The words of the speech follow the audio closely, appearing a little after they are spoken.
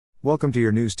Welcome to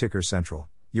your News Ticker Central,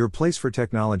 your place for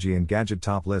technology and gadget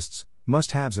top lists,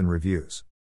 must-haves and reviews.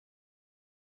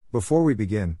 Before we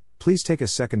begin, please take a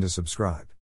second to subscribe.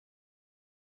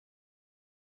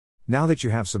 Now that you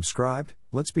have subscribed,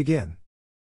 let's begin.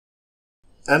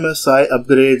 MSI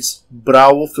upgrades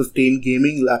Bravo 15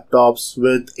 gaming laptops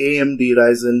with AMD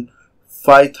Ryzen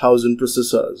 5000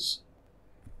 processors.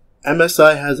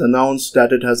 MSI has announced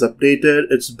that it has updated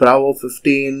its Bravo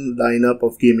 15 lineup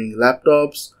of gaming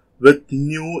laptops with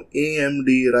new AMD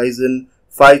Ryzen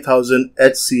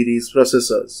 5000H series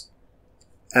processors.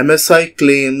 MSI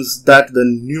claims that the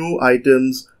new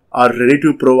items are ready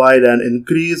to provide an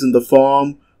increase in the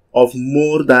form of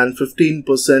more than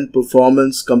 15%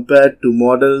 performance compared to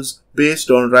models based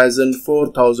on Ryzen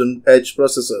 4000H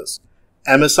processors.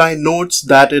 MSI notes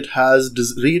that it has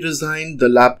redesigned the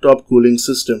laptop cooling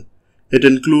system. It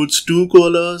includes 2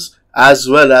 coolers as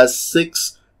well as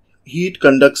 6 heat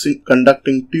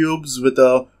conducting tubes with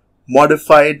a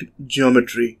modified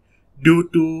geometry, due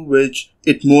to which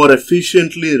it more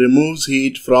efficiently removes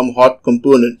heat from hot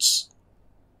components.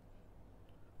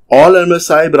 All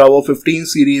MSI Bravo 15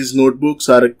 series notebooks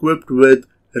are equipped with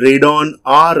Radeon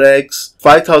RX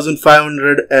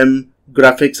 5500M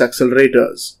graphics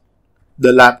accelerators.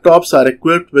 The laptops are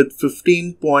equipped with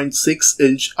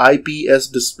 15.6-inch IPS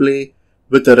display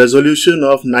with a resolution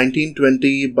of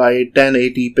 1920 by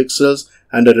 1080 pixels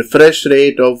and a refresh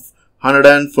rate of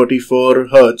 144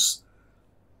 Hz.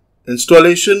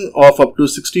 Installation of up to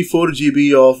 64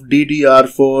 GB of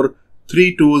DDR4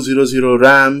 3200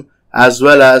 RAM as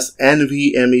well as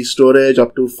NVMe storage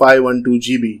up to 512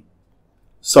 GB.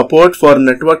 Support for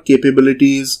network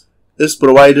capabilities is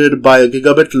provided by a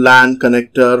gigabit LAN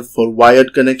connector for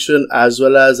wired connection as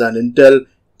well as an Intel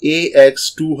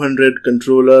AX200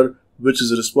 controller, which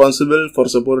is responsible for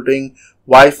supporting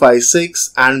Wi-Fi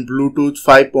 6 and Bluetooth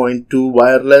 5.2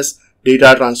 wireless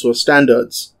data transfer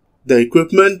standards. The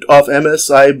equipment of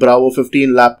MSI Bravo 15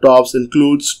 laptops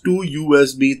includes 2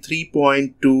 USB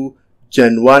 3.2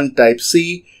 Gen 1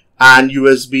 Type-C and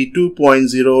USB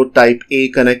 2.0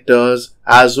 Type-A connectors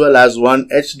as well as one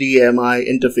HDMI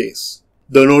interface.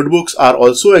 The notebooks are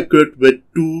also equipped with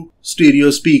 2 stereo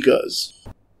speakers.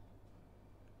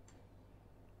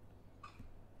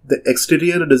 The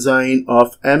exterior design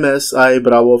of MSI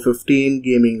Bravo 15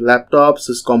 gaming laptops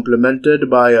is complemented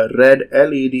by a red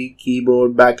LED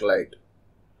keyboard backlight.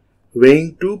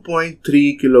 Weighing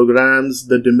 2.3 kilograms,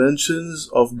 the dimensions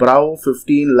of Bravo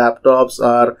 15 laptops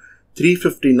are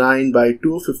 359 by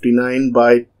 259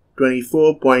 by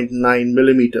 24.9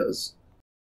 millimeters.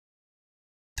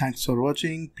 Thanks for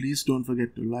watching. Please don't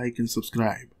forget to like and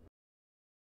subscribe.